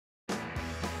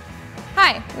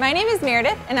Hi, my name is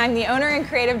Meredith and I'm the owner and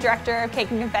creative director of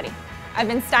Cake and Confetti. I've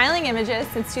been styling images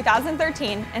since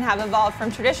 2013 and have evolved from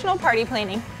traditional party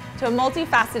planning to a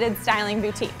multifaceted styling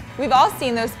boutique. We've all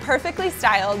seen those perfectly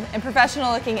styled and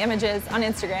professional looking images on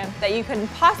Instagram that you couldn't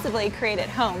possibly create at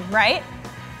home, right?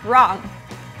 Wrong.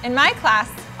 In my class,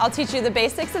 I'll teach you the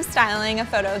basics of styling a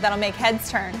photo that'll make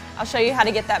heads turn. I'll show you how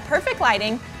to get that perfect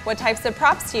lighting, what types of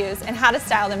props to use, and how to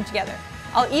style them together.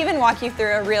 I'll even walk you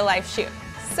through a real life shoot.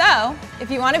 So,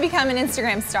 if you want to become an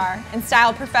Instagram star and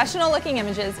style professional looking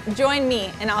images, join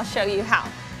me and I'll show you how.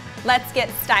 Let's get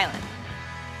styling.